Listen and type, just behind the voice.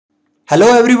Hello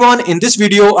everyone, in this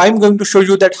video I'm going to show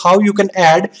you that how you can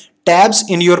add tabs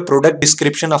in your product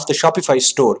description of the Shopify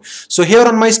store. So here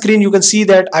on my screen you can see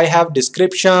that I have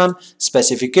description,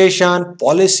 specification,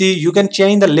 policy. You can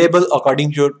change the label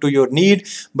according to your need,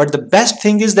 but the best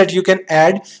thing is that you can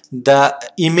add the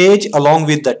image along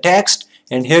with the text.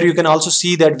 And here you can also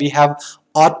see that we have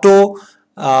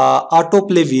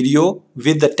autoplay video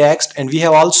with the text, and we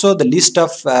have also the list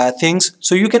of things,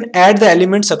 so you can add the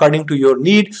elements according to your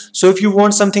need. So if you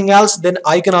want something else, then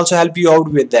I can also help you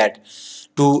out with that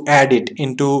to add it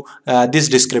into this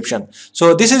description.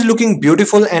 So this is looking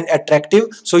beautiful and attractive,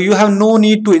 so you have no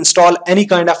need to install any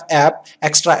kind of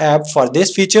extra app for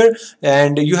this feature,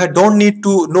 and you don't need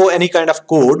to know any kind of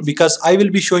code, because I will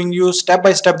be showing you step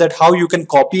by step that how you can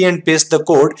copy and paste the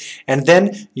code, and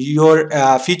then your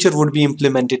feature would be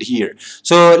implemented here.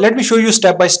 So let me show you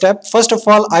step by step. First of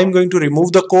all, I'm going to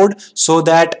remove the code so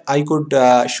that I could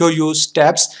show you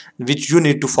steps which you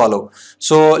need to follow.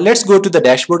 So let's go to the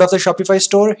dashboard of the Shopify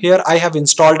store. Here I have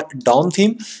installed Dawn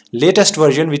theme, latest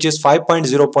version, which is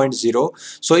 5.0.0.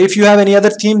 so if you have any other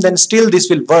theme, then still this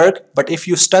will work, but if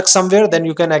you stuck somewhere, then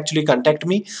you can actually contact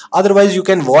me. Otherwise you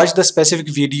can watch the specific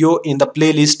video in the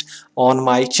playlist on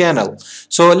my channel.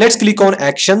 So let's click on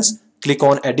actions, click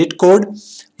on edit code.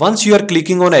 Once you are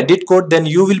clicking on edit code, then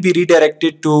you will be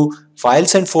redirected to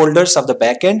files and folders of the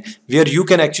backend where you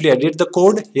can actually edit the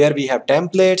code. Here we have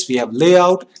templates, we have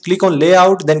layout. Click on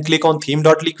layout, then click on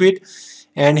theme.liquid,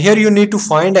 and here you need to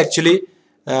find actually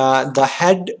the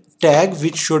head tag,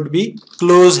 which should be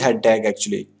close head tag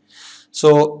actually.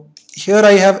 So here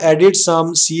I have added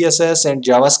some CSS and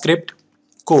JavaScript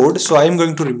code, so I am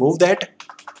going to remove that.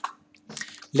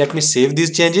 Let me save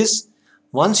these changes.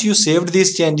 Once you saved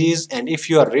these changes, and if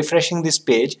you are refreshing this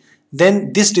page,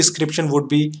 then this description would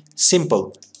be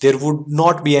simple. There would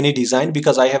not be any design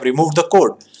because I have removed the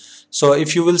code. So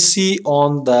if you will see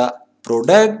on the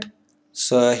product,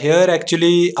 so here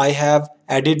actually I have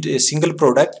added a single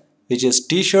product, which is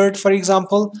t-shirt, for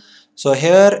example. So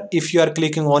here if you are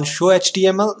clicking on show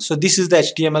HTML, so this is the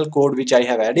HTML code which I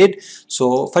have added.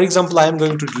 So for example, I am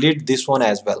going to delete this one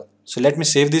as well. So let me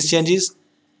save these changes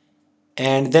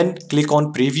and then click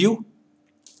on preview,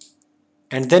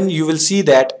 and then you will see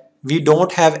that we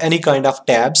don't have any kind of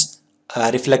tabs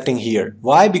reflecting here.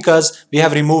 Why? Because we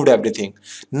have removed everything.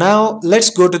 Now let's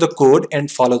go to the code and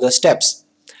follow the steps.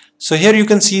 So here you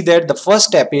can see that the first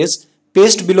step is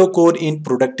paste below code in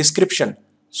product description.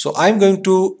 So I'm going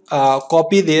to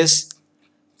copy this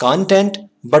content,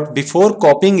 but before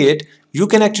copying it, you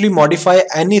can actually modify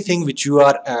anything which you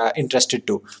are interested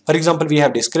to. For example, we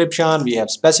have description, we have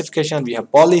specification, we have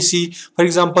policy. For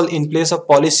example, in place of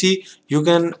policy, you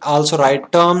can also write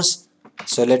terms.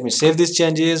 So let me save these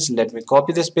changes, let me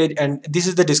copy this page, and this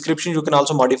is the description. You can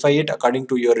also modify it according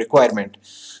to your requirement.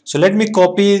 So let me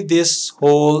copy this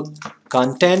whole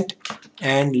content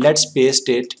and let's paste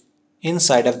it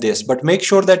inside of this, but make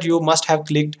sure that you must have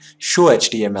clicked show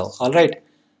HTML, all right,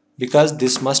 because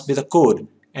this must be the code.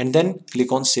 And then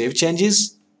click on save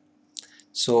changes.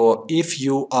 So if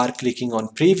you are clicking on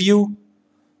preview,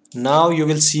 now you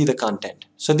will see the content.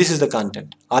 So this is the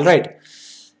content, all right.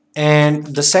 And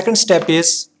the second step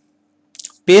is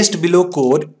paste below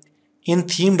code in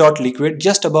theme.liquid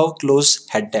just above close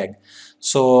head tag.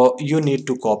 So you need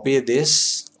to copy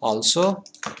this also.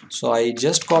 So I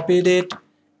just copied it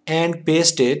and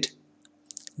paste it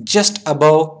just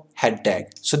above head tag.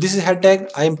 So this is head tag,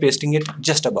 I am pasting it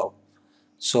just above.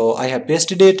 So I have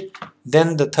pasted it.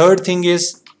 Then the third thing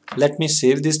is, let me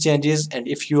save these changes, and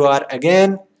if you are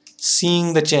again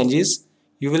seeing the changes,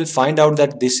 you will find out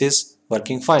that this is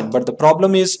working fine. But the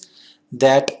problem is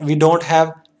that we don't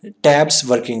have tabs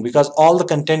working because all the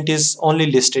content is only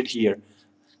listed here.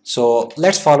 So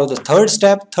let's follow the third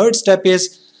step. Third step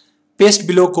is paste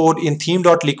below code in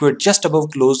theme.liquid just above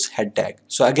close head tag.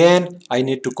 So again I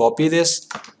need to copy this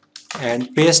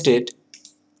and paste it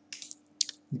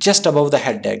just above the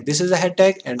head tag. This is the head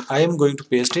tag and I am going to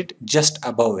paste it just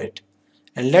above it.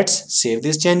 And let's save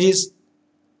these changes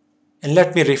and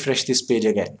let me refresh this page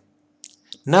again.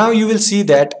 Now you will see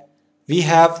that we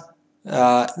have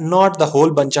not the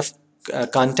whole bunch of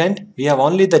content. We have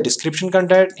only the description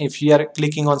content. If you are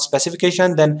clicking on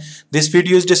specification, then this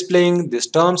video is displaying, these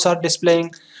terms are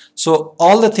displaying. So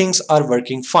all the things are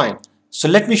working fine. So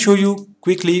let me show you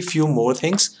quickly a few more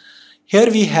things. Here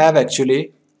we have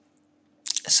actually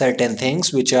certain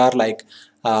things which are like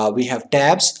we have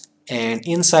tabs, and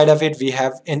inside of it we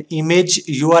have an image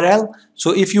URL.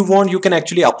 So if you want, you can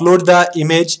actually upload the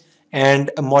image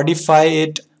and modify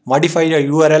the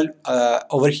URL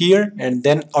over here, and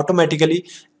then automatically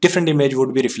different image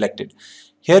would be reflected.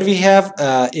 Here we have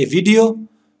a video.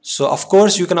 So of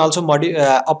course you can also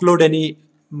upload any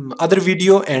other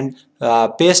video and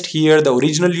paste here the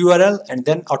original URL, and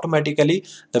then automatically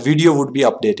the video would be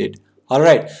updated.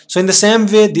 Alright, so in the same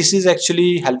way, this is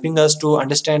actually helping us to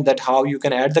understand that how you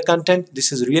can add the content.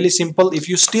 This is really simple. If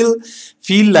you still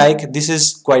feel like this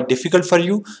is quite difficult for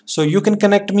you, so you can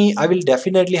connect me. I will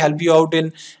definitely help you out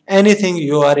in anything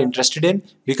you are interested in,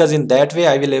 because in that way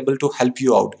I will able to help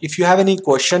you out. If you have any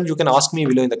question, you can ask me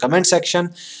below in the comment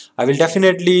section. I will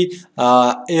definitely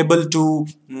able to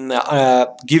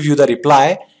give you the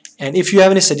reply. And if you have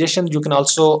any suggestions, you can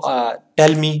also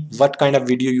tell me what kind of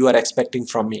video you are expecting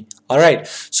from me. All right,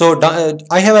 so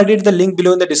I have added the link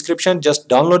below in the description. Just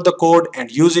download the code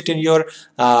and use it in your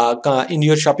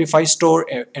Shopify store.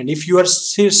 And if you are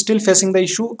still facing the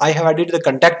issue, I have added the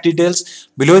contact details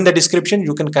below in the description.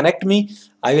 You can connect me.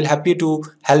 I will happy to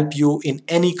help you in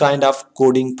any kind of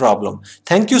coding problem.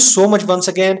 Thank you so much once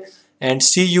again, and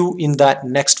see you in the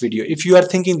next video. If you are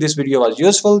thinking this video was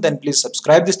useful, then please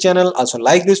subscribe this channel, also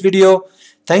like this video.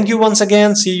 Thank you once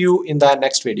again. See you in the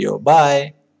next video.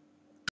 Bye.